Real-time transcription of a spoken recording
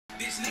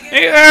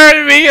You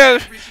heard me,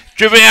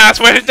 dripping out,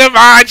 sweating the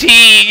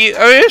Monty.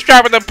 I'm just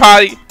dropping the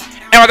potty.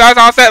 And my dog's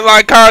all set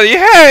like Carly.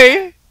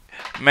 Hey,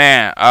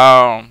 man.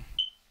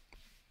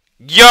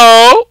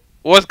 Yo,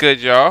 what's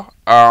good, y'all?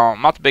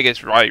 I'm not the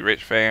biggest Roddy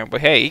Ricch fan, but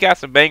hey, he got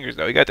some bangers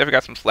though. He definitely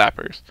got some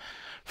slappers,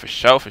 for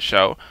sure, for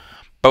sure.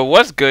 But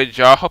what's good,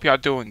 y'all? Hope y'all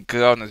doing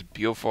good on this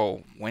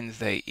beautiful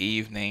Wednesday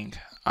evening.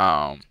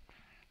 Been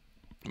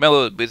a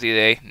little busy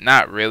today.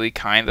 Not really,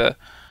 kinda.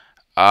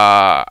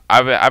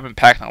 I've been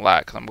packing a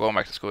lot because I'm going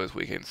back to school this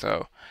weekend.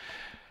 So,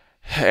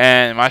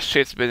 and my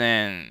shit's been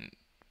in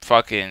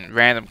fucking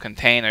random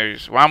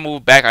containers. When I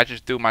moved back, I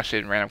just threw my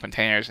shit in random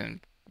containers and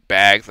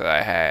bags that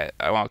I had.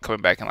 I want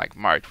coming back in like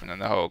March when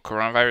the whole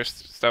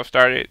coronavirus stuff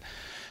started.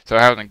 So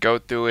I having to go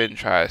through it and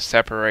try to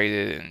separate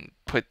it and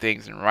put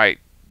things in right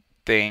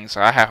things.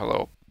 So I have a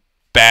little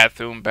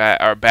bathroom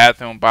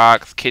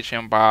box,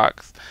 kitchen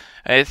box.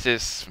 It's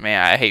just,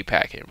 man, I hate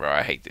packing, bro.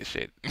 I hate this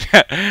shit.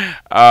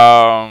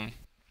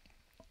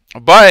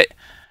 But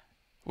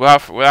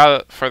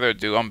without further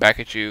ado, I'm back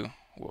at you.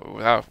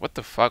 Without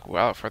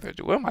further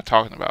ado, what am I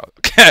talking about?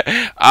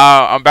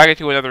 I'm back at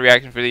you with another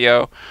reaction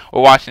video.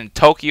 We're watching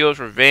Tokyo's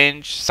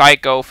Revenge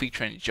Psycho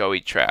featuring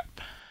Joey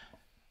Trap.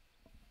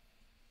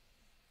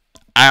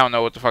 I don't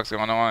know what the fuck's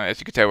going on, as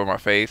you can tell by my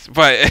face,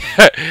 but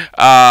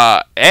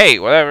hey,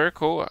 whatever,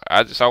 cool.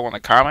 I just saw one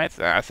of the comments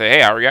and I said,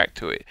 hey, I'll react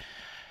to it.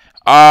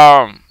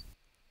 Now,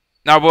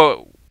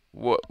 but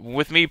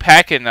with me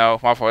packing though,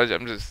 my fault.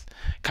 I'm just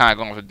kind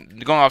of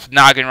going off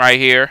noggin right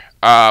here.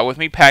 With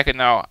me packing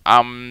though,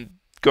 I'm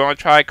gonna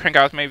try to crank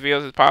out as many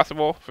videos as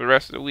possible for the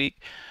rest of the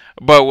week,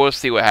 but we'll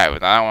see what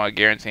happens. I don't want to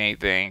guarantee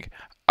anything.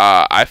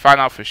 I find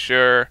out for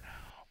sure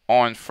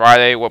on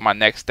Friday what my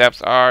next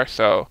steps are.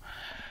 So,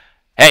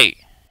 hey,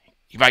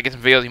 you might get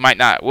some videos, you might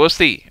not. We'll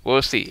see.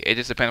 We'll see. It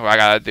just depends what I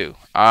gotta do.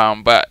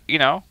 But you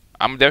know,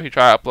 I'm definitely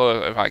try to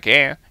upload if I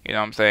can. You know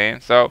what I'm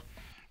saying? So,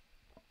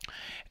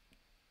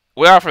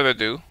 without further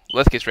ado,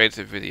 let's get straight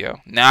to the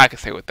video. Now I can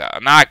say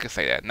without. Now I can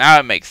say that. Now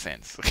it makes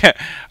sense.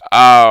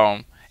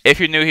 If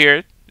you're new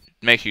here,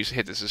 make sure you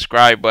hit the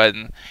subscribe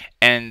button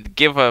and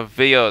give a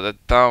video the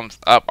thumbs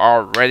up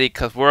already,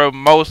 cause we're the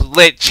most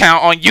lit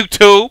channel on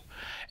YouTube.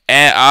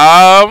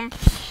 And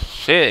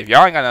shit, if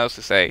y'all ain't got nothing else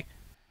to say,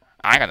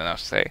 I ain't got nothing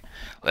else to say.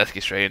 Let's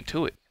get straight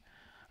into it.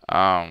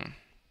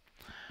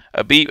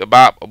 A beep, a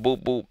bop, a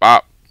boop, boop,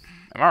 bop.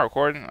 Am I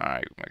recording?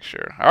 Alright, make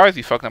sure. I always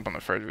be fucking up on the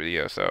first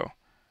video, so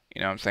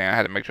you know what I'm saying? I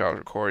had to make sure I was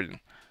recording.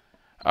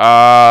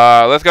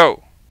 Let's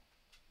go.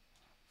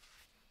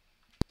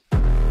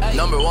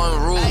 Number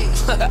one rule.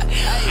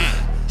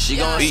 She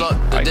gonna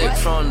suck the dick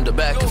from the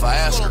back if I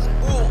ask her.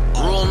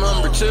 Rule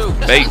number 2.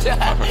 Bait.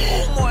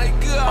 Oh my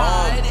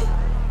god.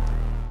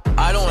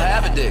 I don't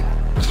have a dick.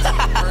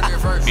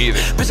 Either.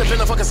 Bitch, I've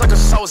been a fucking sucker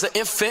since I was an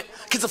infant.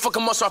 Kids a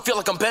fucking monster, I feel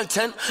like I'm Ben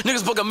 10.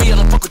 Niggas bugging me, I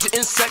don't fuck with your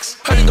insects.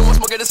 Heard you don't want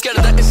smoke, get scared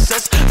of that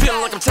incense.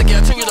 Feeling like I'm taking,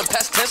 I turn you to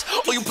past tense.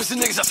 All you pussy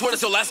niggas, I swear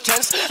that's your last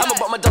chance. I'm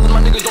about my dollars,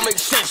 my niggas don't make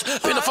sense.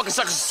 Been a fucking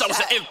sucker since I was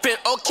an infant.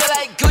 Okay,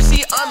 like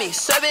Gucci on me,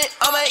 serving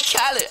on my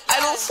collar.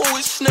 I don't fool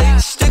with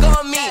snakes. Stick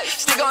on me,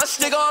 stick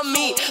on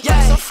me. Yeah,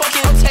 so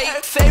fucking take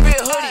favorite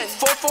hoodie,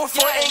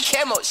 444 and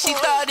camo. She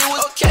thought it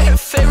was okay. Her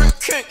favorite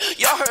king,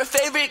 y'all her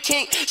favorite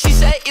king. She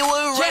said it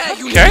was red.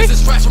 You niggas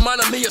is fresh,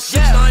 reminding me of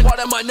 6'9". Part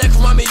of my neck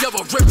remind me of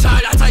a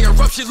riptide. I tie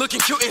her up, she looking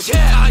cute as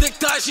yeah. Dick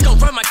thighs, she gon'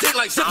 run my dick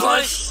like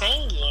zipline.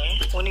 Saying,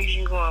 when are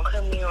you gonna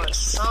cut me on a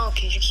song?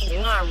 Cause you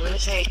know I'm really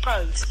saying, you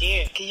probably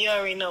scared. Cause you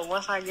already know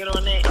once I get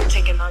on that, I'm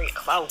taking all your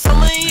clothes.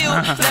 Some of you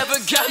never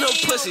got no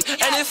pussy,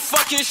 and it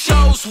fucking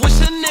shows.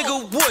 Wish a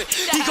nigga would.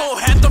 He gon'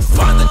 have to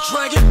find the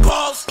Dragon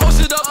Balls.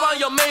 Post it up on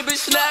your main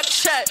bitch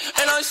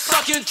Snapchat, and I'm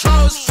sucking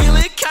draws.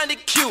 Feeling kinda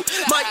cute.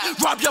 Might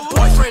rob your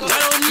boyfriend, I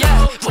don't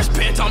know.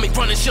 Wristband on me,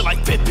 running shit like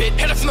Fitbit.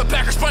 Hit her from the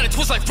back, her spine, it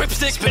twist like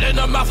ripstick. Spit in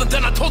her mouth, and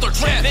then I told her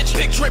trap. Bitch,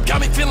 big drip,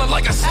 got me feeling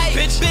like a sick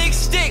bitch. Big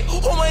stick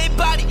on my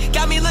body,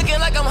 got me looking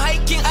like I'm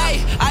hiking.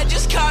 Ay, I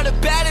just caught a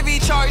battery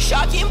charge,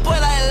 shocking, boy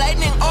like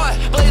lightning.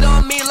 Blade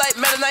on me like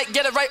Meta Knight,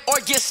 get it right or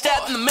get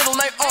stabbed in the middle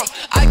night.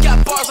 I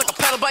got bars like a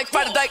paddle bike,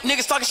 ride a dike.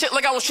 Niggas talking shit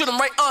like I won't shoot them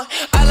right.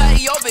 I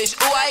like your bitch,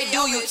 ooh I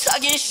do. You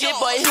talking shit,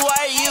 boy, who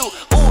are you?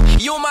 Ooh,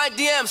 you in my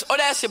DMs, or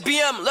that's your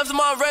BM. Left them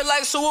on red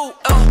like so.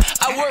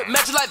 I work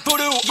magic like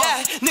voodoo.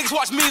 Yeah, niggas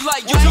watch me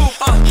like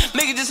YouTube.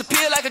 Make it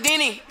disappear like a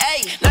Dini.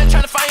 Ayy, now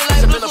trying to find you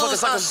like Blue Blues.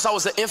 Since I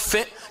was an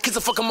infant. Kids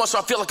a fucking monster,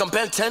 I feel like I'm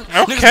Ben 10. Okay.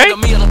 Niggas look at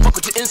me, I don't fuck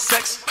with your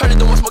insects. Heard it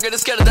don't want smoke, get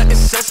scared of that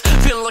incense.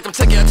 Feeling like I'm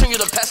taking, I turn you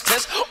to past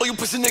tense. All you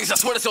pussy niggas, I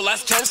swear that's your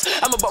last chance.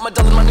 I'm about my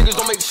dollars, my niggas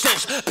don't make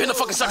sense. Been a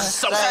fucking sucker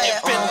since I was an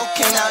infant.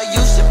 Okay, now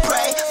you should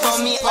pray for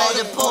me. All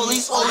the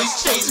police always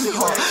chase me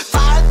home.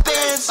 5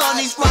 bands on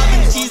these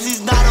Robin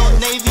Jeezys, not on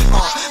Navy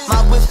my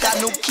whip got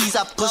no keys,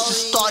 I push it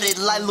started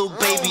like little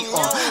baby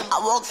I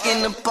walk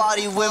in the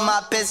party with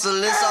my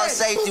pistol, it's all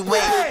safety.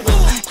 Wait,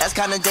 that's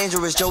kinda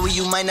dangerous, Joey.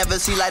 You might never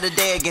see light of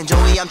day again,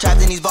 Joey. I'm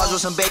trapped in these bars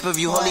with some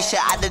pay-per-view. Holy shit,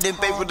 I didn't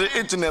pay for the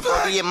internet,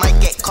 buddy. It might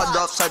get cut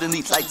off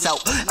suddenly, lights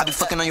out. I be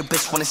fucking on your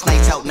bitch when it's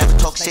nights out. Never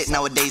talk shit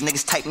nowadays,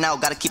 niggas type now.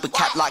 Gotta keep a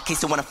cap lock in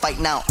case they wanna fight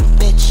now.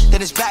 Bitch,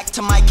 Then it's back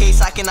to my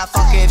case. I cannot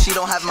fuck her if she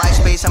don't have my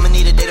space. I'ma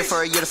need a data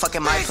for a year to fuck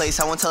in my place.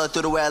 I won't tell her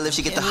through the way I live,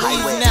 she get the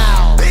highway.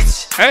 Now,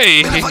 bitch.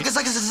 Hey. Been a fucking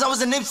sucker since I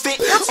was an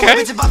infant.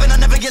 Okay. Bitch and poppin', I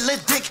never get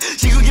lit dick.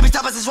 She gon' give me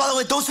top as I swallow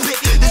it, don't spit.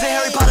 This ain't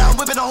Harry Potter, I'm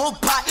whipping a whole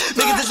pot.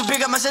 Making this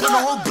big, got my shit on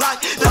the whole block.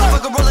 This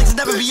fucking Rolex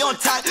and never be on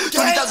time.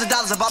 $20,000,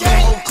 I bought me a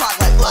whole clock.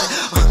 Like what?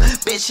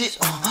 Bitch, it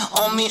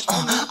on me.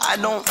 I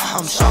don't.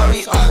 I'm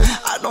sorry.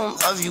 I don't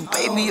love you,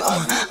 baby.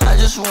 I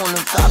just wanna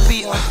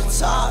copy on the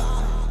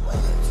top.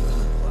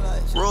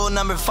 Rule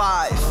number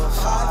 5.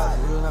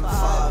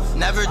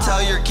 Never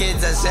tell your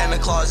kids that Santa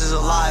Claus is a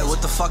lie.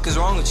 What the fuck is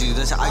wrong with you?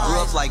 I grew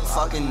up like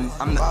fucking.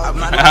 I'm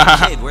not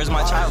a kid. Where's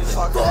my childhood?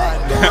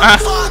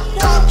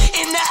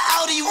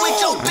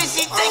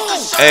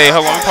 Hey,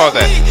 hold on, let me pause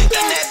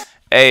that.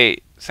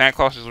 Hey, Santa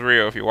Claus is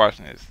real. If you're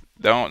watching this,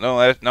 don't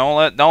let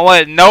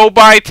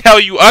nobody tell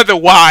you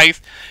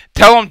otherwise.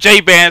 Tell them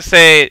J-Band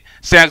said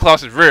Santa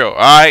Claus is real. All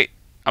right,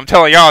 I'm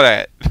telling y'all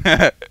that.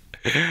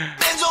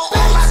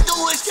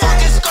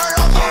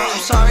 I'm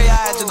sorry I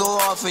had to go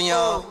off on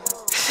y'all.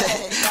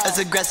 That's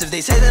aggressive.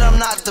 They say that I'm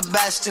not the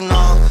best and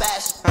all.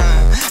 That's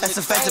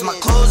offensive. My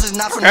clothes is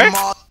not from the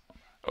mall.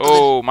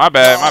 Oh, my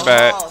bad.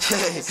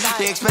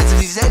 They expensive.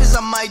 These haters,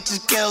 I might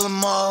just kill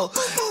them all.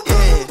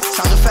 Yeah,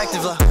 sounds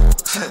effective.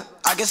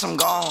 I guess I'm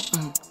gone.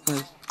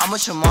 I'm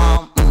with your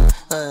mom.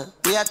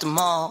 We at the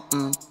mall.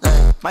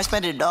 Might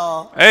spend it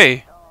all.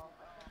 Hey,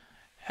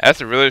 that's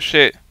the real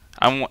shit.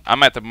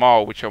 I'm at the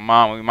mall with your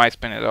mom. We might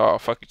spend it all.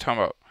 Fuck you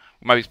talking about?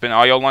 We might be spending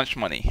all your lunch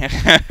money. Hey,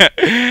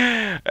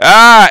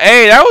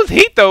 that was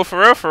heat though, for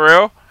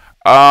real.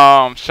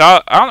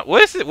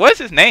 What's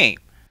his name?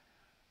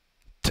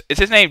 Is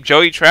his name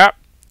Joey Trap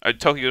or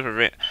Tokyo's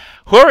Revenge?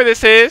 Whoever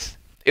this is,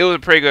 it was a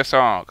pretty good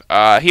song.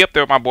 He up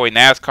there with my boy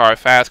NASCAR,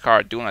 Fast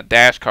Car, doing a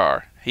dash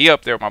car. He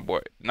up there with my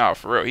boy. No,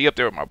 for real, he up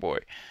there with my boy.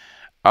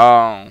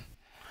 I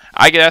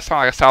get that song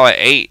like a solid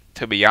 8,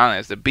 to be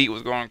honest. The beat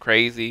was going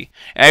crazy,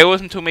 and it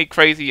wasn't too many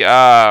crazy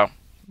bars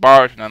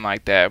or nothing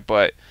like that,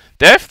 but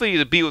definitely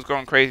the beat was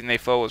going crazy and their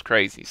flow was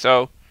crazy.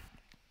 So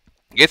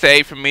gets an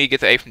 8 from me,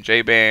 gets an 8 from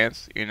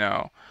J-Bands. You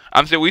know,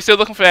 we still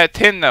looking for that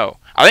 10 though.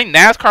 I think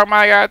NASCAR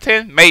might have got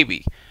a 10,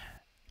 maybe.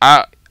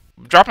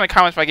 Drop in the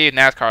comments if I gave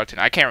NASCAR a 10.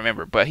 I can't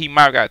remember, but he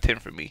might have got a 10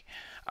 from me.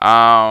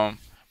 But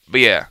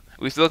yeah,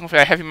 we still looking for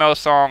that heavy metal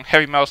song,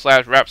 heavy metal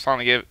 / rap song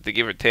to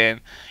give it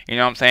 10. You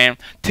know what I'm saying?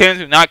 10s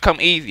do not come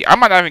easy. I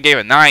might not even gave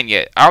it a 9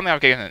 yet. I don't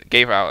think I've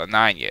gave out a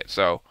 9 yet.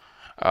 So,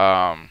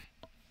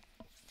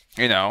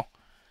 you know,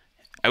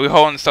 and we're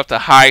holding stuff to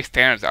high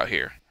standards out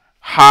here,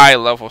 high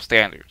level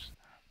standards.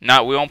 We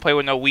don't play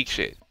with no weak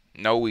shit.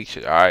 No weak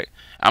shit. All right,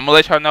 I'm gonna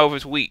let y'all know if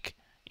it's weak.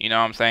 You know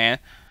what I'm saying?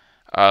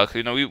 'Cause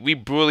you know we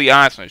brutally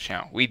honest on the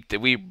channel. We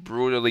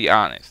brutally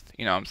honest.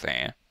 You know what I'm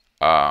saying?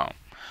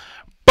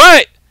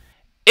 But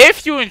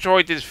if you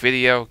enjoyed this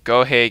video,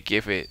 go ahead,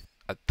 give it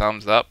a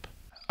thumbs up.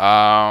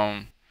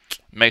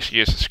 Make sure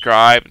you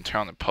subscribe and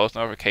turn on the post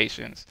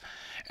notifications.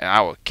 And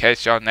I will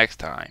catch y'all next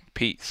time.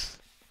 Peace.